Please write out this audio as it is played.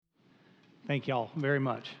Thank y'all very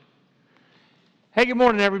much. Hey, good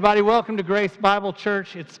morning, everybody. Welcome to Grace Bible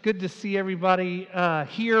Church. It's good to see everybody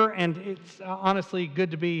here, and it's honestly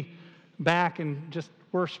good to be back and just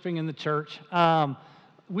worshiping in the church.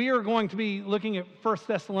 We are going to be looking at 1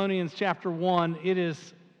 Thessalonians chapter 1. It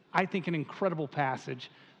is, I think, an incredible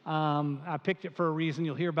passage. I picked it for a reason.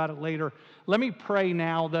 You'll hear about it later. Let me pray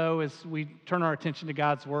now, though, as we turn our attention to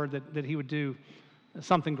God's Word, that He would do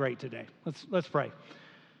something great today. Let's pray.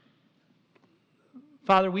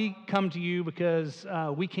 Father, we come to you because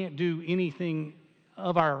we can't do anything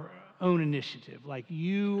of our own initiative. Like,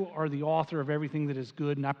 you are the author of everything that is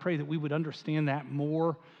good, and I pray that we would understand that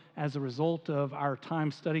more as a result of our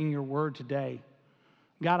time studying your word today.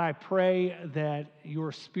 God, I pray that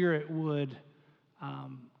your Spirit would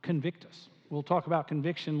convict us. We'll talk about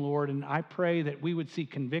conviction, Lord, and I pray that we would see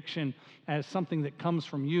conviction as something that comes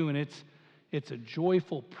from you, and it's a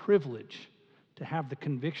joyful privilege to have the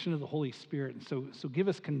conviction of the Holy Spirit. And so give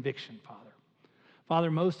us conviction, Father. Father,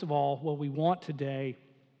 most of all, what we want today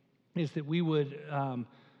is that we would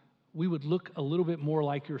look a little bit more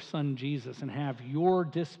like your Son Jesus and have your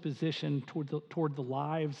disposition toward the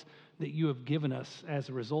lives that you have given us as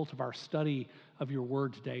a result of our study of your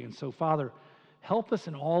word today. And so, Father, help us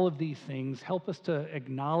in all of these things. Help us to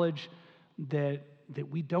acknowledge that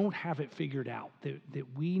we don't have it figured out, that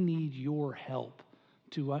we need your help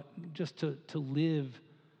to live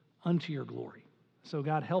unto your glory. So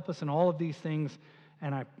God, help us in all of these things,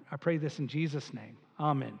 and I pray this in Jesus' name.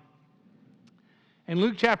 Amen. In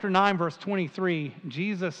Luke chapter 9, verse 23,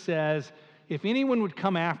 Jesus says, "If anyone would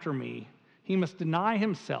come after me, he must deny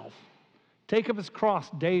himself, take up his cross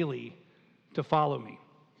daily to follow me."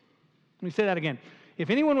 Let me say that again. If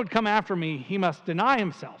anyone would come after me, he must deny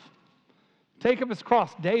himself, take up his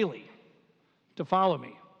cross daily to follow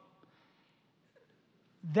me.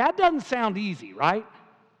 That doesn't sound easy, right?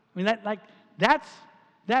 I mean,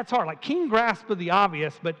 that's hard. Like, keen grasp of the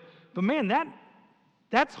obvious, but man,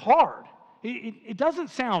 that's hard. It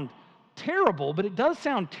doesn't sound terrible, but it does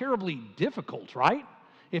sound terribly difficult, right?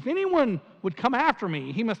 If anyone would come after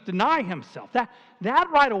me, he must deny himself. That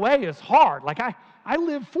right away is hard. Like, I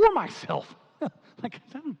live for myself. Like,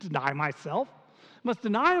 I don't deny myself. Must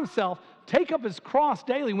deny himself, take up his cross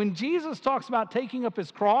daily. When Jesus talks about taking up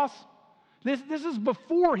his cross, this is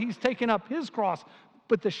before he's taken up his cross,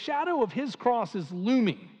 but the shadow of his cross is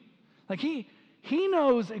looming. Like, he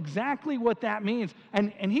knows exactly what that means,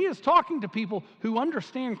 and he is talking to people who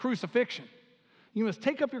understand crucifixion. You must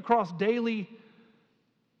take up your cross daily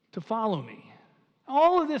to follow me.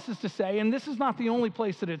 All of this is to say, and this is not the only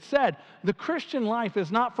place that it's said, the Christian life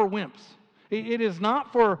is not for wimps. It is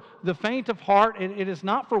not for the faint of heart. It is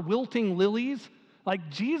not for wilting lilies.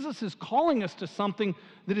 Like, Jesus is calling us to something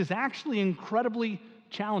that is actually incredibly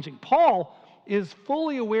challenging. Paul is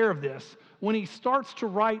fully aware of this when he starts to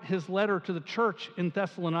write his letter to the church in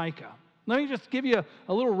Thessalonica. Let me just give you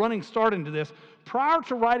a little running start into this. Prior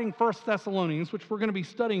to writing 1 Thessalonians, which we're going to be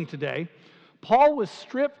studying today, Paul was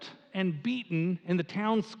stripped and beaten in the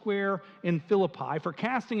town square in Philippi for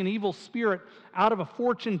casting an evil spirit out of a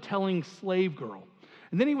fortune-telling slave girl.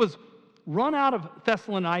 And then he was run out of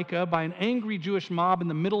Thessalonica by an angry Jewish mob in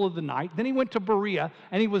the middle of the night. Then he went to Berea,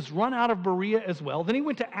 and he was run out of Berea as well. Then he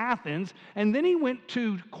went to Athens, and then he went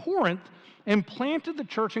to Corinth and planted the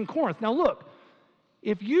church in Corinth. Now look,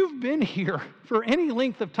 if you've been here for any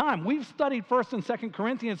length of time, we've studied 1st and 2nd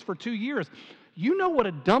Corinthians for 2 years. You know what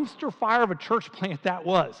a dumpster fire of a church plant that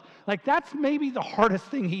was. Like, that's maybe the hardest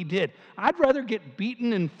thing he did. I'd rather get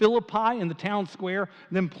beaten in Philippi in the town square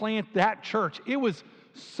than plant that church. It was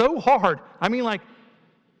so hard. I mean, like,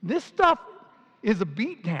 this stuff is a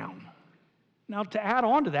beatdown. Now, to add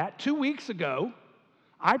on to that, 2 weeks ago,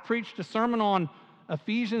 I preached a sermon on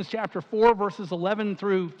Ephesians chapter 4, verses 11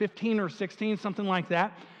 through 15 or 16, something like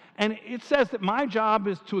that. And it says that my job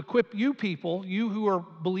is to equip you people, you who are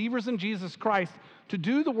believers in Jesus Christ, to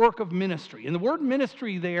do the work of ministry. And the word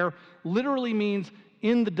ministry there literally means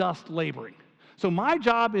in the dust laboring. So my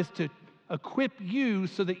job is to equip you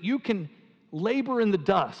so that you can labor in the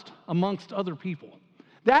dust amongst other people.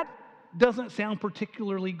 That doesn't sound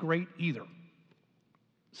particularly great either.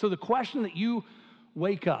 So the question that you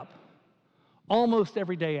wake up almost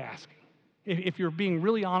every day asking, if you're being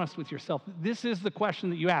really honest with yourself, this is the question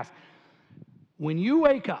that you ask. When you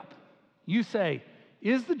wake up, you say,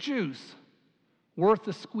 is the juice worth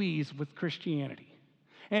the squeeze with Christianity?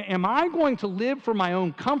 Am I going to live for my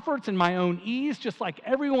own comforts and my own ease just like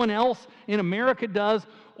everyone else in America does?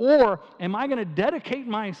 Or am I going to dedicate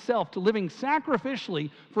myself to living sacrificially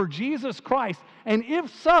for Jesus Christ? And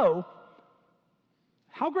if so,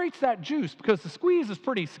 how great's that juice? Because the squeeze is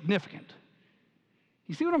pretty significant.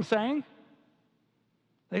 You see what I'm saying?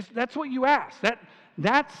 That's what you ask.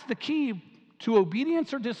 That's the key to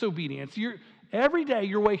obedience or disobedience. Every day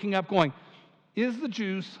you're waking up going, is the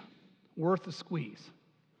juice worth the squeeze?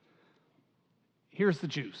 Here's the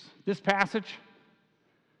juice. This passage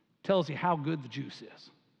tells you how good the juice is.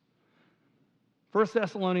 1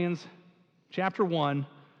 Thessalonians chapter 1,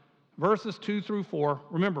 verses 2 through 4.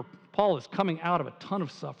 Remember, Paul is coming out of a ton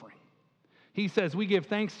of suffering. He says, we give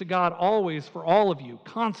thanks to God always for all of you,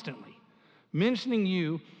 constantly, mentioning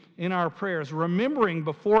you in our prayers, remembering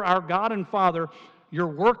before our God and Father your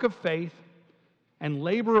work of faith and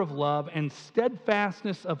labor of love and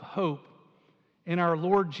steadfastness of hope in our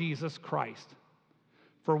Lord Jesus Christ.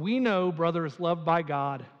 For we know, brothers loved by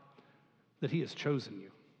God, that he has chosen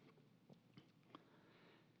you.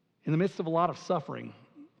 In the midst of a lot of suffering,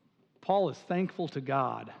 Paul is thankful to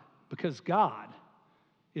God because God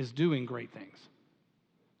is doing great things.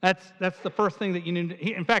 That's the first thing that you need.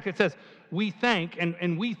 In fact, it says, we thank,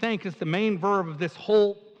 and we thank is the main verb of this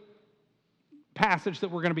whole passage that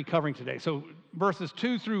we're going to be covering today. So verses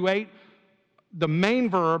 2 through 8, the main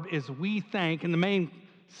verb is we thank, and the main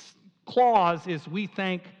clause is we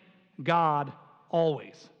thank God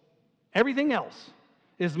always. Everything else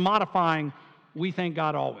is modifying we thank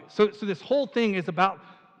God always. So this whole thing is about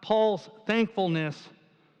Paul's thankfulness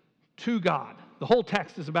to God. The whole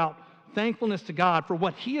text is about thankfulness to God for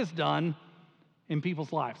what he has done in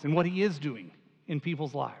people's lives and what he is doing in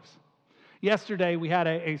people's lives. Yesterday, we had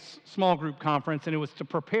a small group conference, and it was to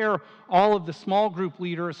prepare all of the small group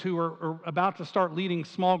leaders who are about to start leading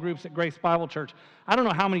small groups at Grace Bible Church. I don't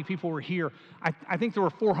know how many people were here. I think there were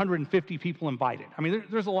 450 people invited. I mean,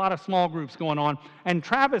 there's a lot of small groups going on. And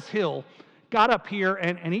Travis Hill got up here,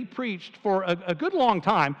 and he preached for a good long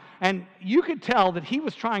time, and you could tell that he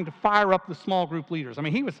was trying to fire up the small group leaders. I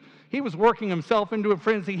mean, he was working himself into a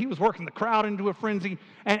frenzy. He was working the crowd into a frenzy.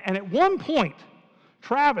 And at one point,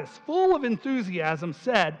 Travis, full of enthusiasm,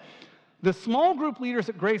 said, the small group leaders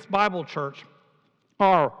at Grace Bible Church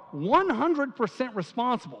are 100%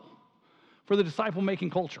 responsible for the disciple-making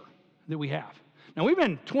culture that we have. Now, we've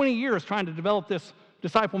been 20 years trying to develop this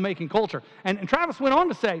disciple-making culture. And Travis went on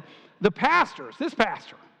to say, this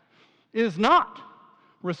pastor, is not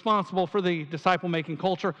responsible for the disciple-making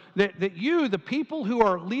culture, that you, the people who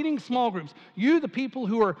are leading small groups, you, the people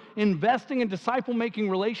who are investing in disciple-making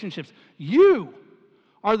relationships, you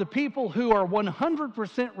are the people who are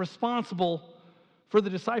 100% responsible for the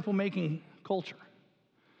disciple-making culture.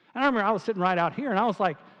 And I remember I was sitting right out here, and I was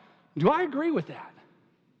like, do I agree with that?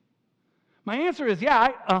 My answer is,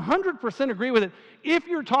 yeah, I 100% agree with it. If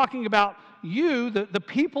you're talking about you, the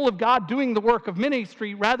people of God doing the work of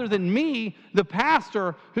ministry, rather than me, the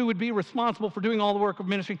pastor, who would be responsible for doing all the work of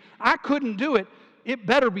ministry, I couldn't do it. It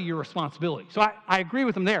better be your responsibility. So I agree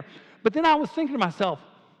with him there. But then I was thinking to myself,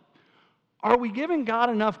 are we giving God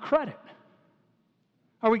enough credit?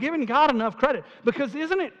 Are we giving God enough credit? Because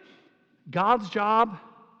isn't it God's job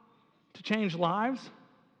to change lives?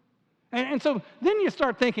 And so then you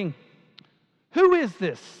start thinking, who is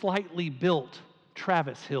this slightly built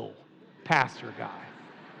Travis Hill pastor guy?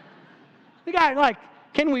 The guy, like,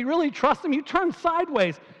 can we really trust him? You turn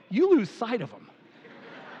sideways, you lose sight of him.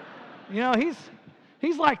 You know,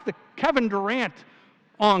 he's like the Kevin Durant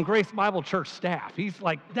on Grace Bible Church staff. He's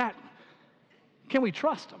like that. Can we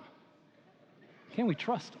trust him? Can we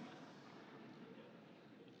trust him?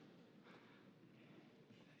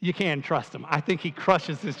 You can trust him. I think he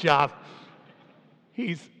crushes his job.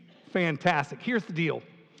 He's fantastic. Here's the deal.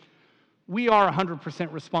 We are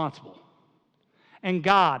 100% responsible. And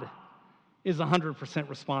God is 100%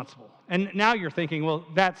 responsible. And now you're thinking, well,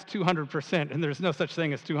 that's 200%, and there's no such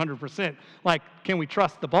thing as 200%. Like, can we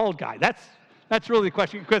trust the bald guy? That's really the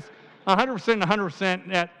question, because 100% and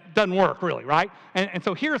 100%, that doesn't work, really, right? And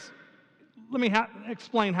so let me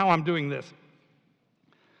explain how I'm doing this.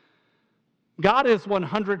 God is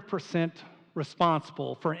 100%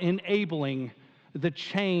 responsible for enabling the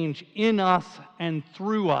change in us and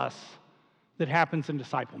through us that happens in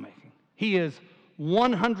disciple making. He is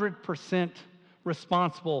 100%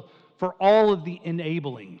 responsible for all of the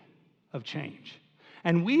enabling of change.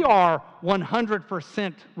 And we are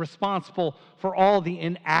 100% responsible for all the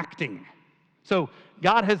enacting. So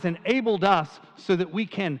God has enabled us so that we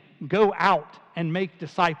can go out and make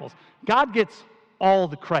disciples. God gets all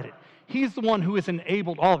the credit. He's the one who has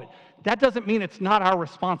enabled all of it. That doesn't mean it's not our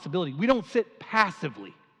responsibility. We don't sit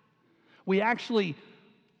passively. We actually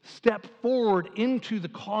step forward into the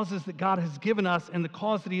causes that God has given us, and the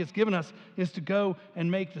cause that He has given us is to go and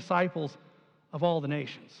make disciples of all the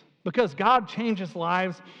nations. Because God changes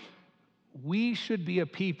lives, we should be a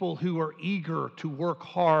people who are eager to work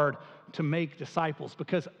hard to make disciples,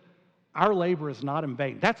 because our labor is not in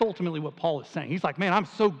vain. That's ultimately what Paul is saying. He's like, man, I'm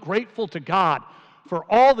so grateful to God for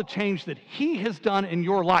all the change that he has done in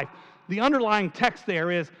your life. The underlying text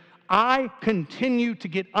there is, I continue to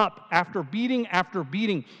get up after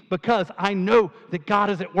beating because I know that God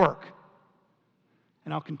is at work.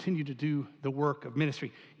 And I'll continue to do the work of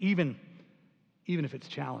ministry, even if it's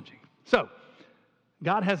challenging. So,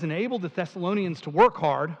 God has enabled the Thessalonians to work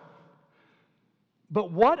hard,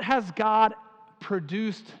 but what has God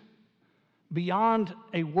produced beyond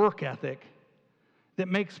a work ethic that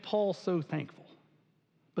makes Paul so thankful?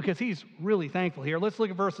 Because he's really thankful here. Let's look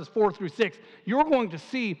at verses 4 through 6. You're going to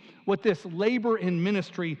see what this labor in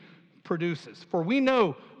ministry produces. For we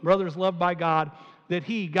know, brothers loved by God, that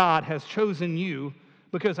he, God, has chosen you,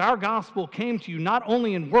 because our gospel came to you not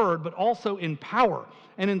only in word, but also in power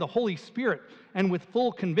and in the Holy Spirit and with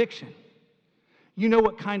full conviction. You know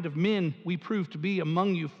what kind of men we proved to be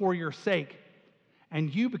among you for your sake,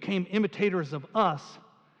 and you became imitators of us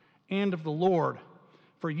and of the Lord,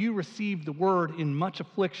 for you received the word in much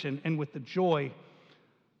affliction and with the joy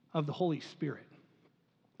of the Holy Spirit.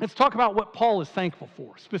 Let's talk about what Paul is thankful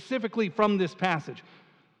for, specifically from this passage.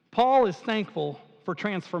 Paul is thankful for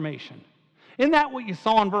transformation. Isn't that what you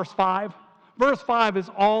saw in verse 5? Verse 5 is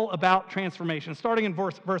all about transformation. Starting in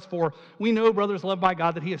verse 4, we know, brothers loved by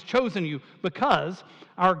God, that he has chosen you because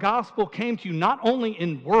our gospel came to you not only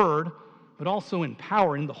in word, but also in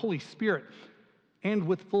power, in the Holy Spirit, and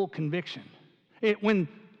with full conviction. When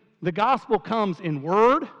the gospel comes in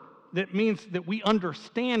word, that means that we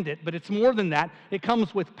understand it, but it's more than that. It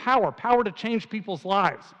comes with power to change people's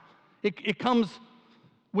lives. It comes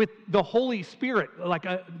with the Holy Spirit,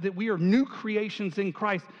 that we are new creations in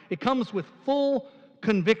Christ. It comes with full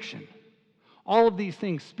conviction. All of these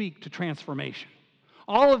things speak to transformation.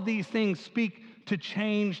 All of these things speak to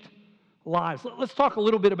changed lives. Let's talk a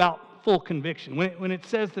little bit about full conviction. When it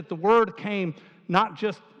says that the word came not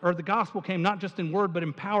just, or the gospel came not just in word, but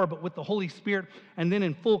in power, but with the Holy Spirit, and then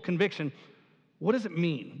in full conviction, what does it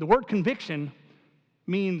mean? The word conviction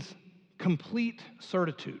means complete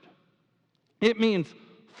certitude. It means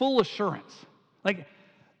full assurance. Like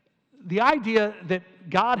the idea that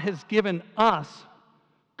God has given us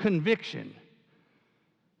conviction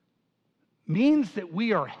means that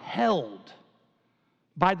we are held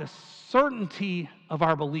by the certainty of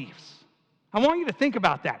our beliefs. I want you to think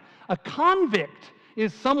about that. A convict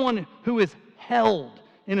is someone who is held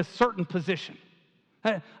in a certain position.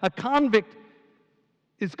 A convict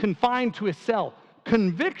is confined to a cell.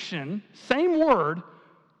 Conviction, same word,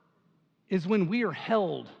 is when we are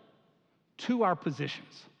held to our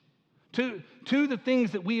positions, to the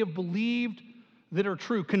things that we have believed that are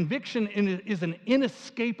true. Conviction is an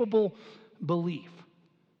inescapable belief.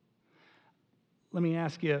 Let me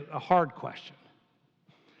ask you a hard question.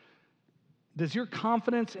 Does your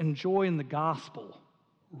confidence and joy in the gospel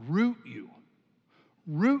root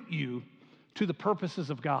you to the purposes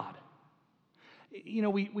of God? You know,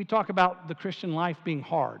 we talk about the Christian life being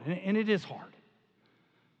hard, and it is hard.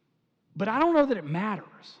 But I don't know that it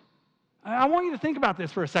matters. I want you to think about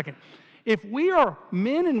this for a second. If we are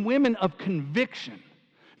men and women of conviction,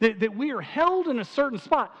 that we are held in a certain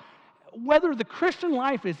spot, whether the Christian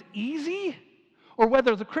life is easy or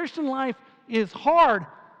whether the Christian life is hard,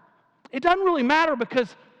 it doesn't really matter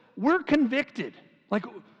because we're convicted. Like,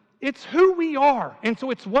 it's who we are, and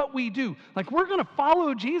so it's what we do. Like, we're going to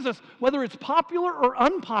follow Jesus, whether it's popular or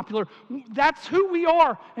unpopular. That's who we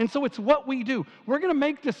are, and so it's what we do. We're going to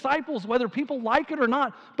make disciples, whether people like it or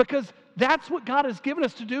not, because that's what God has given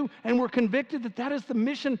us to do, and we're convicted that that is the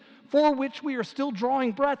mission for which we are still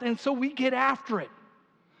drawing breath, and so we get after it.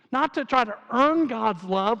 Not to try to earn God's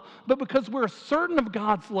love, but because we're certain of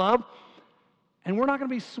God's love, and we're not going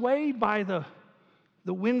to be swayed by the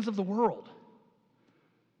winds of the world.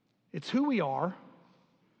 It's who we are,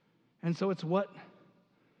 and so it's what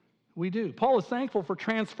we do. Paul is thankful for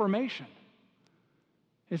transformation.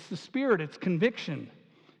 It's the Spirit, it's conviction,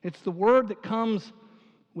 it's the word that comes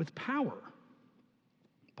with power.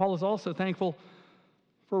 Paul is also thankful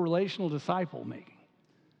for relational disciple making.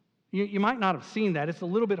 You might not have seen that. It's a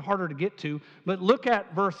little bit harder to get to, but look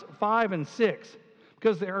at verse 5 and 6.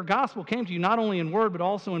 Because our gospel came to you not only in word, but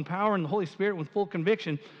also in power and the Holy Spirit with full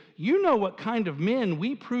conviction. You know what kind of men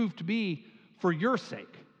we proved to be for your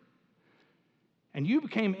sake. And you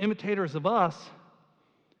became imitators of us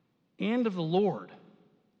and of the Lord.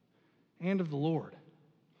 And of the Lord.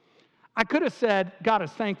 I could have said God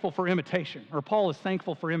is thankful for imitation, or Paul is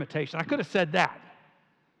thankful for imitation. I could have said that.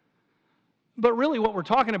 But really what we're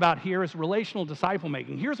talking about here is relational disciple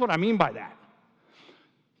making. Here's what I mean by that.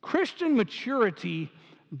 Christian maturity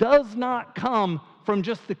does not come from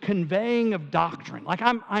just the conveying of doctrine. Like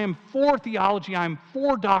I am for theology, I'm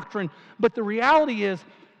for doctrine, but the reality is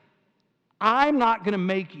I'm not going to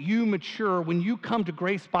make you mature when you come to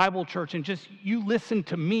Grace Bible Church and just you listen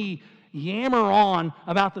to me yammer on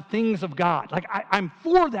about the things of God. Like I'm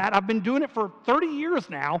for that. I've been doing it for 30 years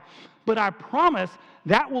now, but I promise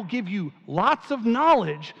that will give you lots of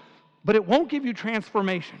knowledge, but it won't give you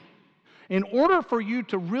transformation. In order for you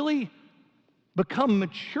to really become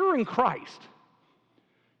mature in Christ,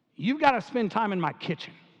 you've got to spend time in my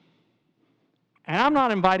kitchen. And I'm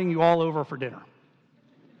not inviting you all over for dinner.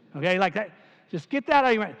 Okay, like that. Just get that out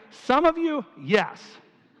of your mind. Some of you, yes,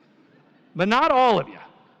 but not all of you.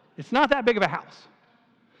 It's not that big of a house.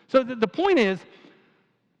 So the point is,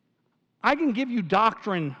 I can give you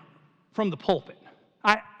doctrine from the pulpit.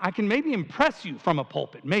 I can maybe impress you from a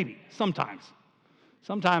pulpit, maybe, sometimes.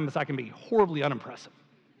 Sometimes I can be horribly unimpressive.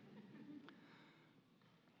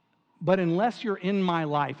 But unless you're in my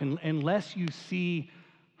life, and unless you see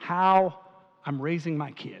how I'm raising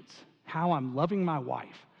my kids, how I'm loving my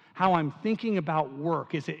wife, how I'm thinking about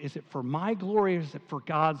work, is it for my glory or is it for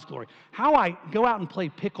God's glory? How I go out and play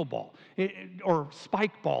pickleball or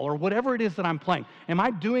spike ball or whatever it is that I'm playing. Am I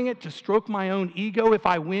doing it to stroke my own ego if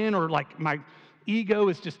I win, or like my ego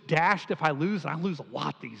is just dashed if I lose? And I lose a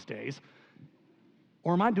lot these days.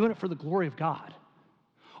 Or am I doing it for the glory of God?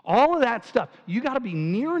 All of that stuff, you got to be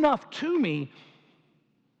near enough to me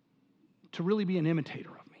to really be an imitator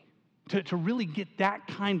of me, to really get that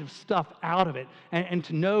kind of stuff out of it, and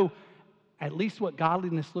to know at least what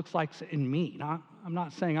godliness looks like in me. Now, I'm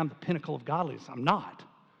not saying I'm the pinnacle of godliness. I'm not.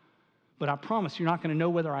 But I promise you're not going to know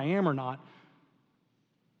whether I am or not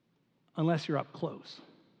unless you're up close,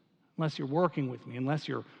 unless you're working with me, unless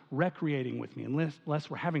you're recreating with me, unless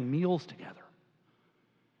we're having meals together.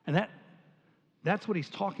 And that's what he's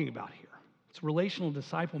talking about here. It's relational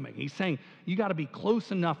disciple making. He's saying you got to be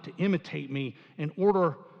close enough to imitate me in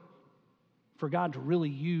order for God to really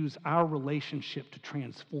use our relationship to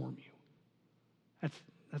transform you.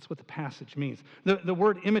 That's what the passage means. The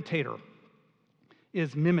word imitator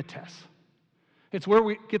is mimetes. It's where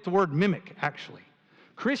we get the word mimic, actually.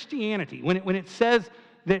 Christianity, when it says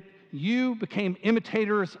that you became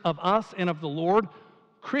imitators of us and of the Lord,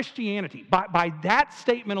 Christianity, by that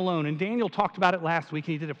statement alone, and Daniel talked about it last week,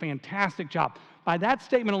 and he did a fantastic job. By that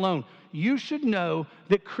statement alone, you should know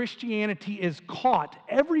that Christianity is caught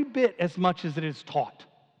every bit as much as it is taught.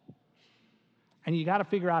 And you got to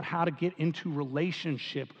figure out how to get into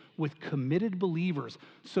relationship with committed believers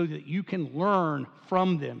so that you can learn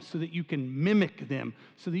from them, so that you can mimic them,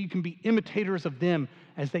 so that you can be imitators of them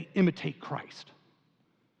as they imitate Christ.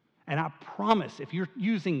 And I promise, if you're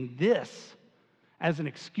using this as an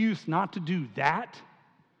excuse not to do that,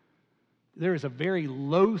 there is a very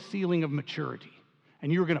low ceiling of maturity,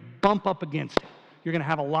 and you're going to bump up against it. You're going to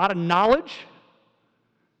have a lot of knowledge,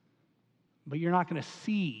 but you're not going to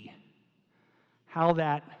see how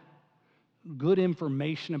that good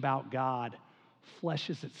information about God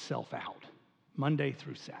fleshes itself out Monday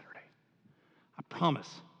through Saturday. I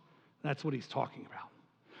promise that's what he's talking about.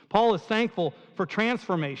 Paul is thankful for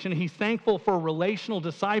transformation. He's thankful for relational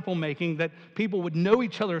disciple making, that people would know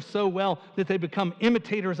each other so well that they become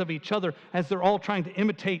imitators of each other as they're all trying to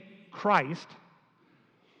imitate Christ.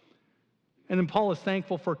 And then Paul is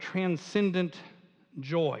thankful for transcendent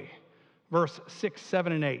joy. Verse 6,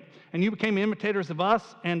 7, and 8. And you became imitators of us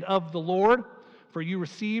and of the Lord, for you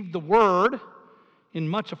received the word in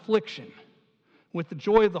much affliction, with the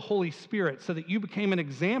joy of the Holy Spirit, so that you became an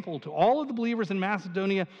example to all of the believers in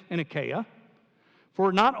Macedonia and Achaia.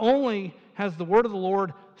 For not only has the word of the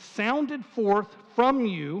Lord sounded forth from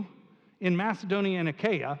you in Macedonia and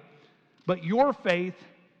Achaia, but your faith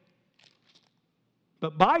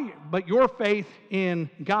in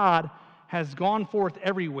God has gone forth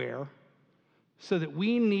everywhere, so that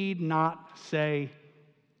we need not say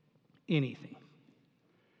anything.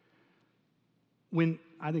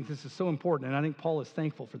 I think this is so important, and I think Paul is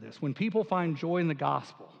thankful for this. When people find joy in the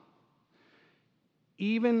gospel,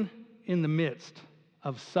 even in the midst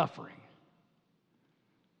of suffering,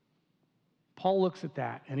 Paul looks at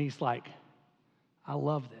that and he's like, I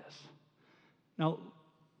love this. Now,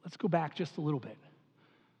 let's go back just a little bit.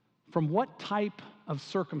 From what type of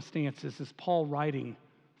circumstances is Paul writing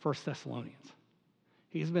 1 Thessalonians?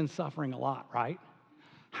 He's been suffering a lot, right?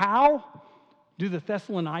 How do the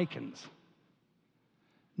Thessalonians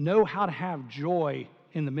know how to have joy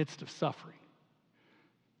in the midst of suffering?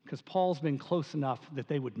 Because Paul's been close enough that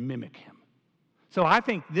they would mimic him. So I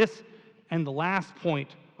think this and the last point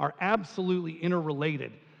are absolutely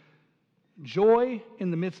interrelated. Joy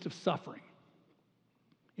in the midst of suffering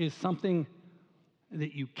is something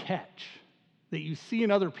that you catch, that you see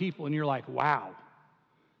in other people and you're like, wow,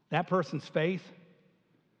 that person's faith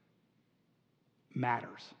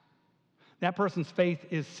matters. That person's faith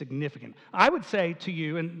is significant. I would say to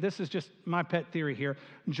you, and this is just my pet theory here,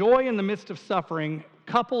 joy in the midst of suffering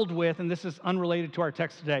coupled with, and this is unrelated to our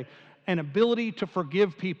text today, an ability to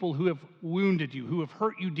forgive people who have wounded you, who have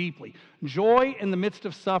hurt you deeply. Joy in the midst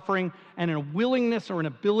of suffering and a willingness or an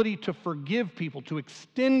ability to forgive people, to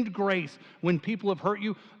extend grace when people have hurt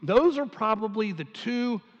you, those are probably the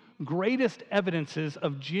two greatest evidences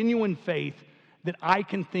of genuine faith that I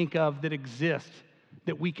can think of that exist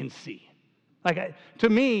that we can see. To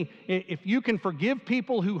me, if you can forgive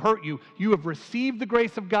people who hurt you, you have received the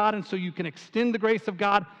grace of God, and so you can extend the grace of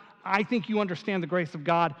God. I think you understand the grace of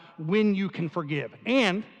God when you can forgive.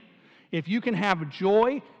 And if you can have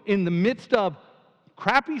joy in the midst of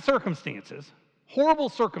crappy circumstances, horrible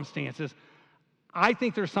circumstances, I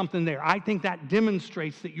think there's something there. I think that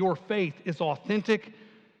demonstrates that your faith is authentic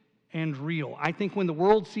and real. I think when the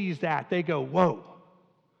world sees that, they go, whoa.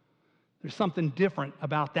 There's something different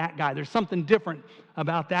about that guy. There's something different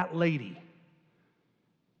about that lady.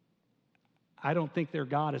 I don't think their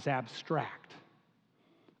God is abstract.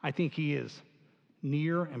 I think he is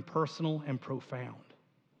near and personal and profound.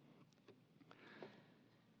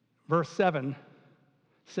 Verse 7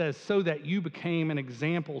 says, so that you became an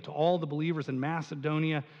example to all the believers in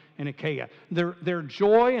Macedonia and Achaia. Their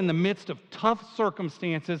joy in the midst of tough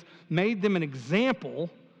circumstances made them an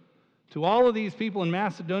example to all of these people in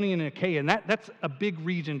Macedonia and Achaia. And that's a big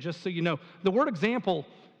region, just so you know. The word example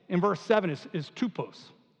in verse 7 is tupos.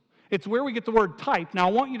 It's where we get the word type. Now,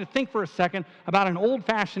 I want you to think for a second about an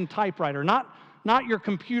old-fashioned typewriter, not your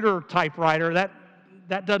computer typewriter.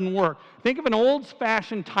 That doesn't work. Think of an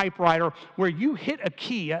old-fashioned typewriter where you hit a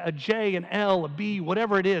key, a J, an L, a B,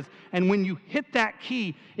 whatever it is, and when you hit that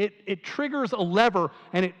key, it triggers a lever,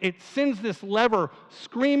 and it sends this lever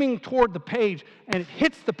screaming toward the page, and it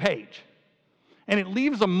hits the page, and it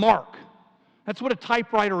leaves a mark. That's what a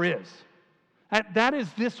typewriter is. That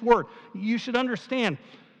is this word. You should understand,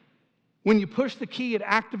 when you push the key, it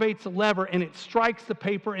activates a lever and it strikes the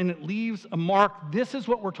paper and it leaves a mark. This is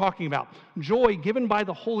what we're talking about. Joy given by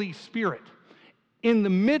the Holy Spirit in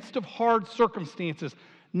the midst of hard circumstances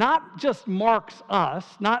not just marks us,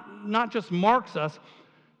 not just marks us.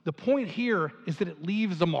 The point here is that it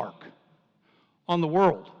leaves a mark on the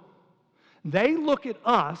world. They look at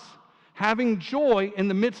us having joy in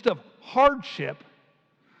the midst of hardship,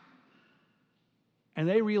 and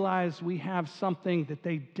they realize we have something that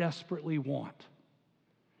they desperately want.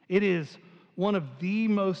 It is one of the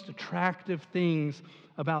most attractive things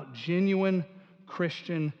about genuine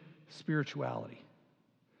Christian spirituality.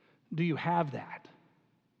 Do you have that?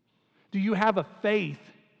 Do you have a faith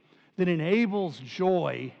that enables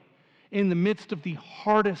joy in the midst of the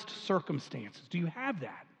hardest circumstances? Do you have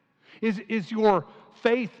that? Is your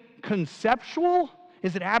faith conceptual?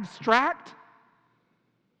 Is it abstract?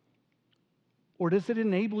 Or does it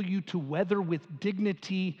enable you to weather with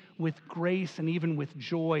dignity, with grace, and even with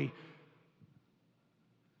joy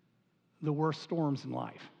the worst storms in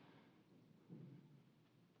life?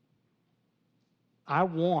 I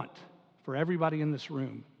want for everybody in this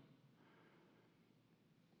room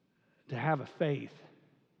to have a faith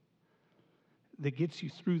that gets you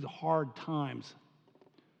through the hard times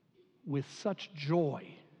with such joy.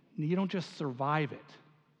 You don't just survive it.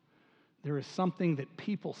 There is something that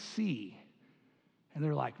people see, and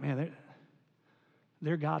they're like, man,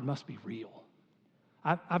 their God must be real.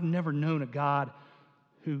 I've never known a God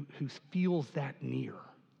who feels that near.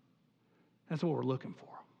 That's what we're looking for.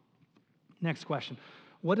 Next question.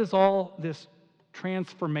 What is all this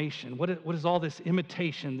transformation? What is all this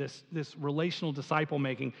imitation, this relational disciple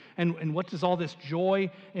making? And what does all this joy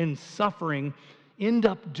and suffering end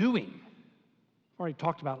up doing? I've already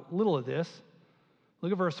talked about a little of this.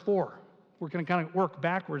 Look at verse 4. We're going to kind of work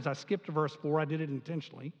backwards. I skipped to verse 4. I did it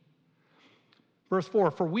intentionally. Verse 4,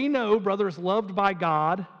 for we know, brothers loved by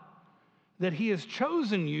God, that he has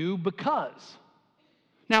chosen you because.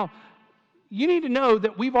 Now, you need to know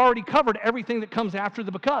that we've already covered everything that comes after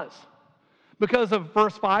the because. Because of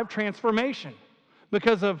verse 5, transformation.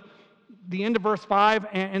 Because of the end of verse 5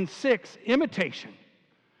 and 6, imitation.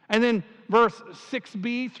 And then verse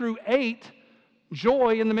 6b through 8,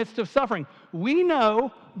 joy in the midst of suffering. We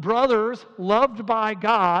know, brothers loved by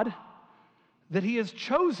God, that he has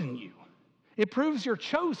chosen you. It proves you're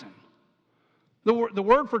chosen. The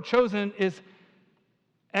word for chosen is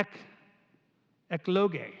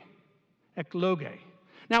ekloge. Ekloge.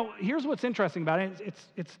 Now, here's what's interesting about it.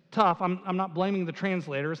 It's tough. I'm not blaming the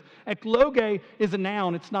translators. Ekloge is a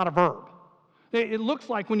noun. It's not a verb. It looks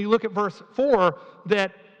like when you look at verse 4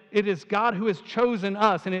 that it is God who has chosen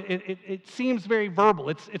us, and it seems very verbal.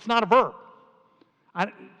 It's not a verb.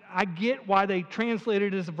 I get why they translate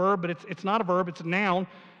it as a verb, but it's not a verb, it's a noun.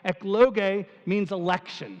 Ekloge means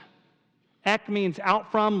election. Ek means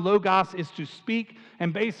out from, logos is to speak,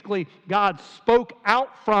 and basically God spoke out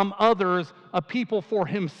from others a people for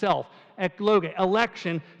himself. Ekloge,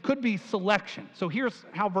 election, could be selection. So here's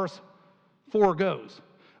how verse 4 goes.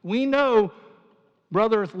 We know,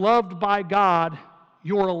 brothers loved by God,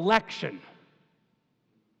 your election,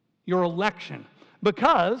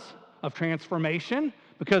 because of transformation,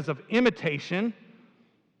 because of imitation,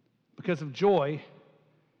 because of joy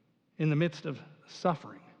in the midst of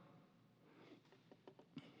suffering.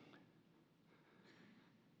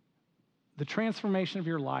 The transformation of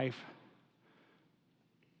your life,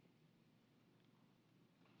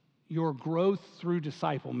 your growth through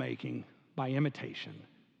disciple making by imitation,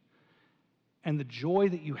 and the joy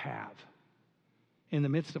that you have in the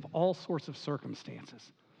midst of all sorts of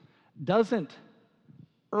circumstances doesn't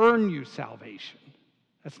earn you salvation.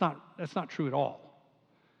 That's not true at all.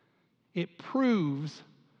 It proves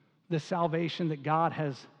the salvation that God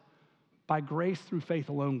has, by grace through faith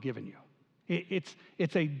alone, given you.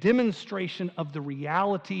 It's a demonstration of the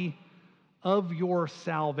reality of your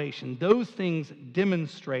salvation. Those things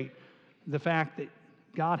demonstrate the fact that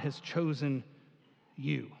God has chosen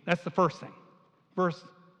you. That's the first thing. Verse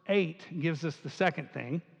 8 gives us the second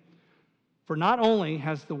thing. For not only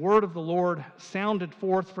has the word of the Lord sounded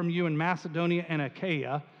forth from you in Macedonia and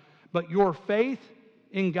Achaia, but your faith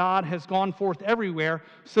in God has gone forth everywhere,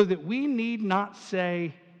 so that we need not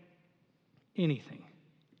say anything.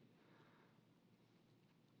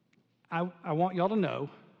 I want y'all to know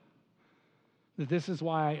that this is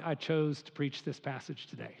why I chose to preach this passage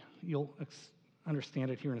today. You'll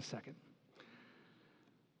understand it here in a second.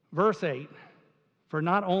 Verse 8, for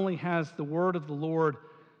not only has the word of the Lord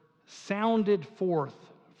sounded forth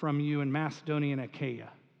from you in Macedonia and Achaia,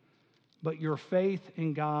 but your faith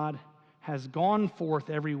in God has gone forth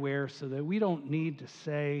everywhere, so that we don't need to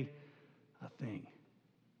say a thing.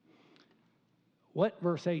 What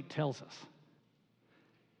verse 8 tells us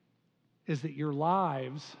is that your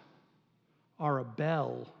lives are a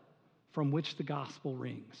bell from which the gospel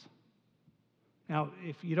rings. Now,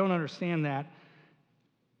 if you don't understand that,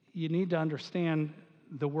 you need to understand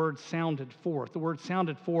the word sounded forth. The word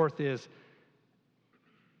sounded forth is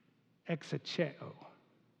exacheo.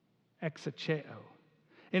 Exacheo.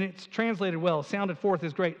 And it's translated well. Sounded forth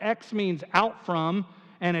is great. Ex means out from,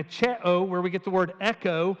 and acheo, where we get the word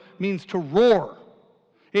echo, means to roar.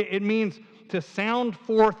 It means to sound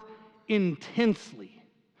forth intensely.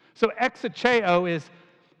 So exacheo is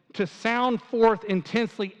to sound forth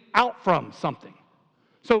intensely out from something.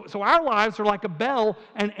 So our lives are like a bell,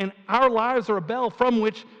 and our lives are a bell from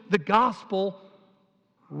which the gospel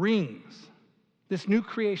rings. This new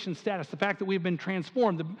creation status, the fact that we've been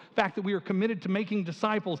transformed, the fact that we are committed to making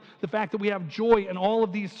disciples, the fact that we have joy in all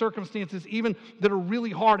of these circumstances, even that are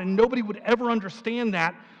really hard, and nobody would ever understand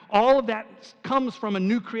that. All of that comes from a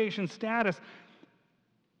new creation status.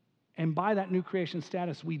 And by that new creation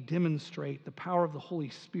status, we demonstrate the power of the Holy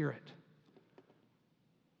Spirit.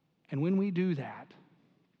 And when we do that,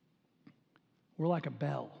 we're like a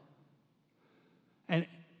bell.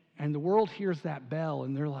 And the world hears that bell,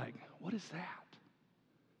 and they're like, what is that?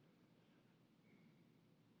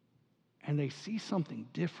 And they see something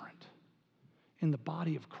different in the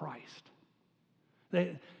body of Christ.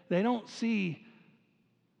 They don't see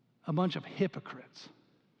a bunch of hypocrites.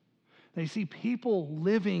 They see people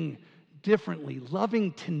living differently,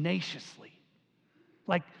 loving tenaciously,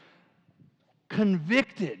 like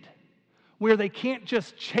convicted, where they can't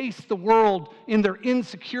just chase the world in their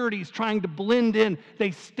insecurities trying to blend in.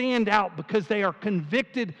 They stand out because they are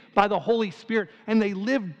convicted by the Holy Spirit, and they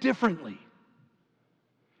live differently.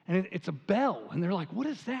 And it's a bell, and they're like, what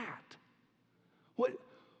is that?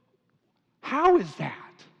 How is that?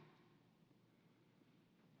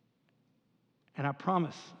 And I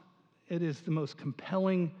promise, it is the most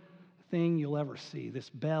compelling thing you'll ever see, this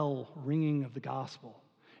bell ringing of the gospel.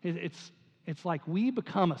 It's like we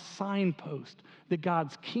become a signpost that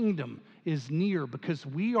God's kingdom is near because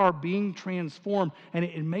we are being transformed, and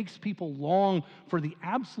it makes people long for the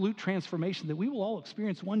absolute transformation that we will all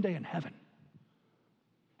experience one day in heaven.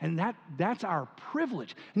 And that's our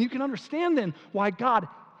privilege. And you can understand then why God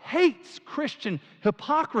hates Christian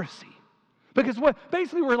hypocrisy. Because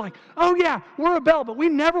basically we're like, oh yeah, we're a bell, but we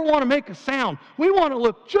never want to make a sound. We want to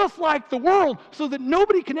look just like the world so that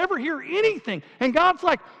nobody can ever hear anything. And God's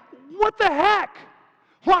like, what the heck?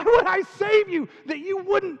 Why would I save you that you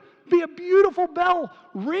wouldn't be a beautiful bell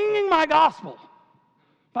ringing my gospel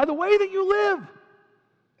by the way that you live?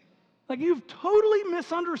 Like, you've totally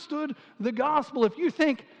misunderstood the gospel if you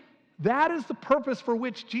think that is the purpose for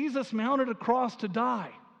which Jesus mounted a cross to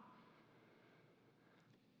die.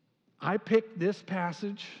 I picked this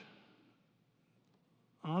passage,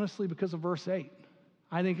 honestly, because of verse 8.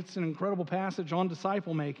 I think it's an incredible passage on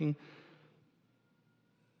disciple making.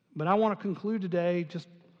 But I want to conclude today just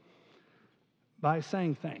by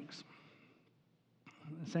saying thanks.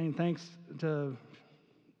 Saying thanks to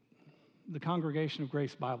the congregation of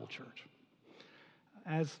Grace Bible Church.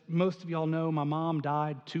 As most of y'all know, my mom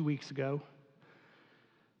died 2 weeks ago.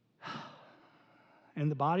 And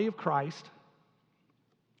the body of Christ,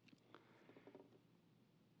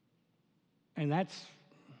 and that's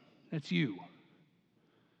you.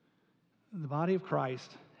 The body of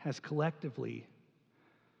Christ has collectively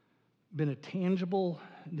been a tangible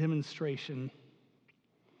demonstration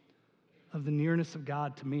of the nearness of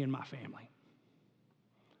God to me and my family.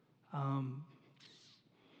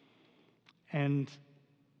 And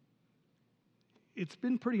it's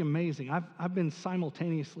been pretty amazing. I've been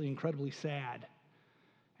simultaneously incredibly sad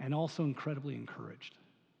and also incredibly encouraged.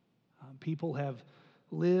 People have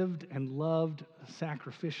lived and loved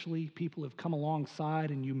sacrificially. People have come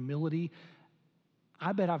alongside in humility.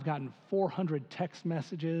 I bet I've gotten 400 text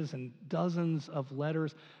messages and dozens of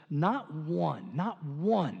letters. Not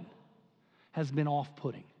one has been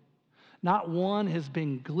off-putting. Not one has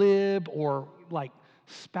been glib or like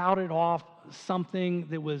spouted off something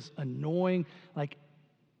that was annoying. Like,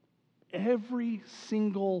 every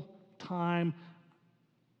single time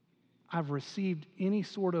I've received any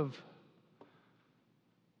sort of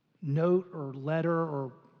note or letter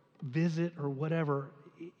or visit or whatever,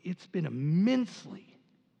 it's been immensely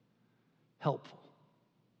helpful.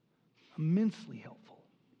 Immensely helpful.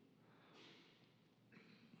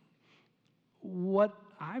 What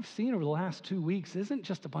I've seen over the last 2 weeks isn't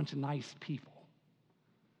just a bunch of nice people.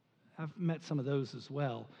 I've met some of those as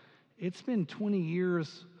well. It's been 20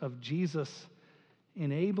 years of Jesus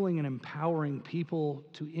enabling and empowering people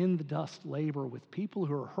to in the dust labor with people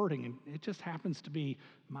who are hurting, and it just happens to be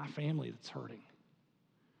my family that's hurting.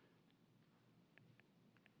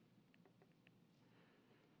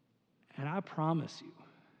 And I promise you,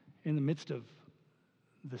 in the midst of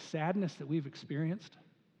the sadness that we've experienced,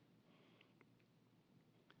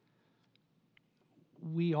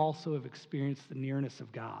 we also have experienced the nearness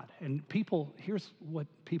of God. And here's what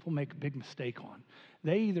people make a big mistake on.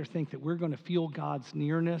 They either think that we're going to feel God's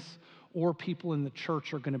nearness or people in the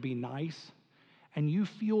church are going to be nice. And you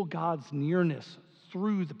feel God's nearness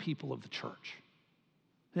through the people of the church.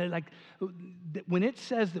 Like, when it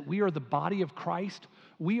says that we are the body of Christ,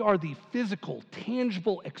 we are the physical,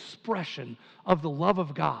 tangible expression of the love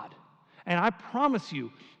of God. And I promise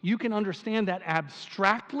you, you can understand that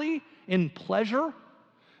abstractly in pleasure,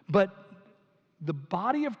 but the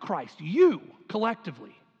body of Christ, you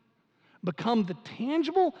collectively, become the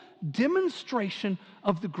tangible demonstration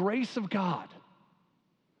of the grace of God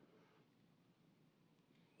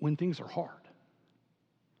when things are hard.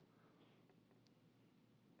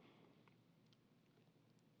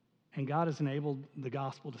 And God has enabled the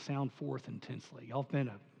gospel to sound forth intensely. Y'all have been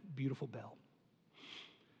a beautiful bell.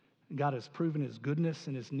 God has proven his goodness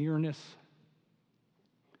and his nearness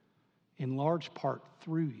in large part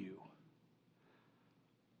through you.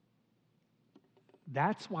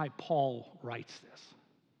 That's why Paul writes this.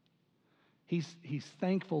 He's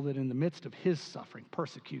thankful that in the midst of his suffering,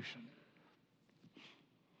 persecution,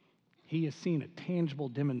 he has seen a tangible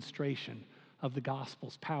demonstration of the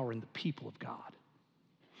gospel's power in the people of God.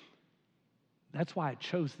 That's why I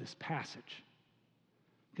chose this passage,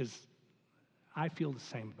 because I feel the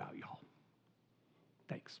same about y'all.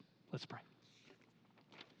 Thanks. Let's pray.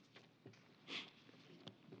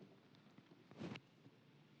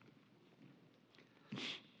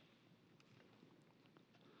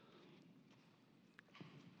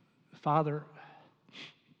 Father,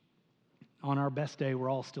 on our best day, we're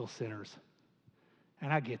all still sinners,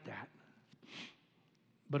 and I get that.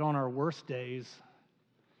 But on our worst days,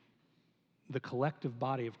 the collective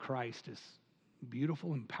body of Christ is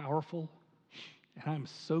beautiful and powerful, and I'm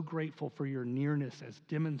so grateful for your nearness as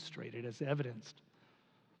demonstrated, as evidenced,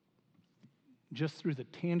 just through the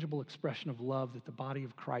tangible expression of love that the body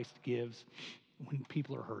of Christ gives when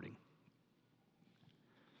people are hurting.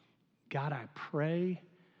 God, I pray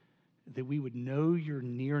that we would know your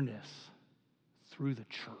nearness through the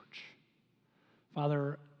church.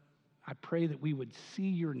 Father, I pray that we would see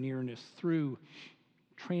your nearness through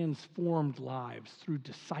transformed lives, through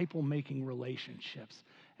disciple-making relationships,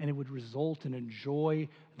 and it would result in a joy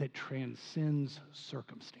that transcends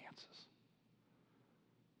circumstances.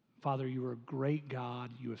 Father, you are a great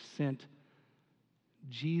God. You have sent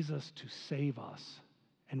Jesus to save us,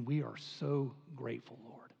 and we are so grateful,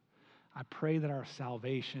 Lord. I pray that our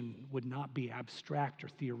salvation would not be abstract or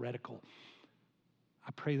theoretical.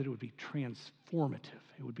 I pray that it would be transformative,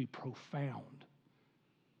 it would be profound,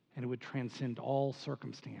 and it would transcend all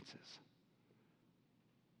circumstances.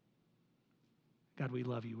 God, we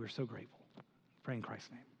love you. We're so grateful. Pray in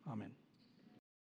Christ's name. Amen.